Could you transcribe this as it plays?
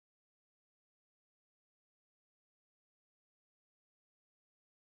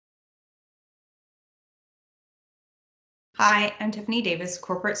Hi, I'm Tiffany Davis,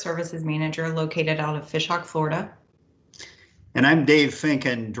 Corporate Services Manager located out of Fishhawk, Florida. And I'm Dave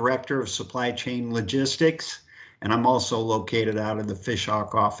Finken, Director of Supply Chain Logistics, and I'm also located out of the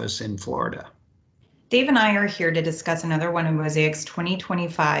Fishhawk office in Florida. Dave and I are here to discuss another one of Mosaic's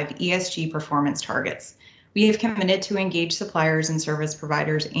 2025 ESG performance targets. We have committed to engage suppliers and service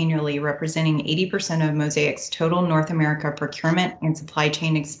providers annually, representing 80% of Mosaic's total North America procurement and supply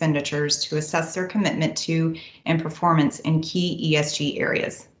chain expenditures to assess their commitment to and performance in key ESG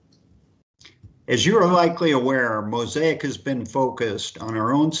areas. As you are likely aware, Mosaic has been focused on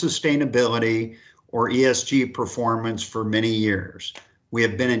our own sustainability or ESG performance for many years. We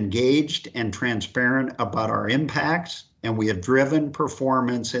have been engaged and transparent about our impacts, and we have driven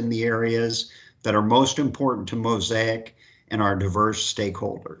performance in the areas that are most important to Mosaic and our diverse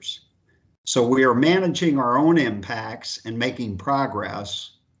stakeholders. So we are managing our own impacts and making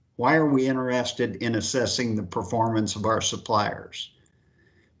progress. Why are we interested in assessing the performance of our suppliers?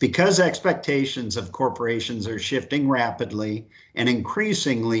 Because expectations of corporations are shifting rapidly and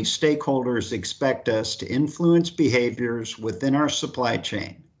increasingly stakeholders expect us to influence behaviors within our supply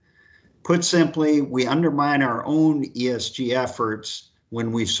chain. Put simply, we undermine our own ESG efforts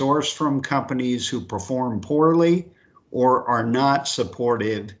when we source from companies who perform poorly or are not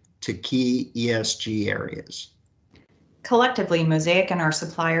supportive to key ESG areas. Collectively, Mosaic and our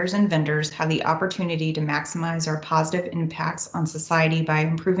suppliers and vendors have the opportunity to maximize our positive impacts on society by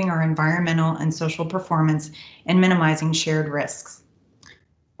improving our environmental and social performance and minimizing shared risks.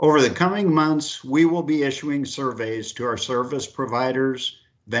 Over the coming months, we will be issuing surveys to our service providers,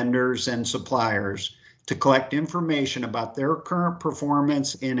 vendors, and suppliers to collect information about their current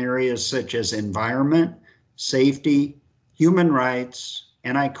performance in areas such as environment, safety, human rights,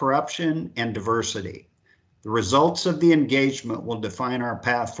 anti-corruption, and diversity. The results of the engagement will define our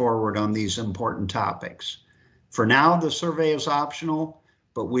path forward on these important topics. For now, the survey is optional,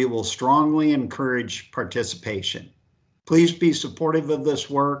 but we will strongly encourage participation. Please be supportive of this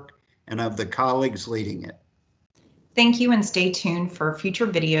work and of the colleagues leading it. Thank you, and stay tuned for future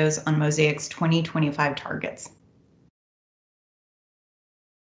videos on Mosaic's 2025 targets.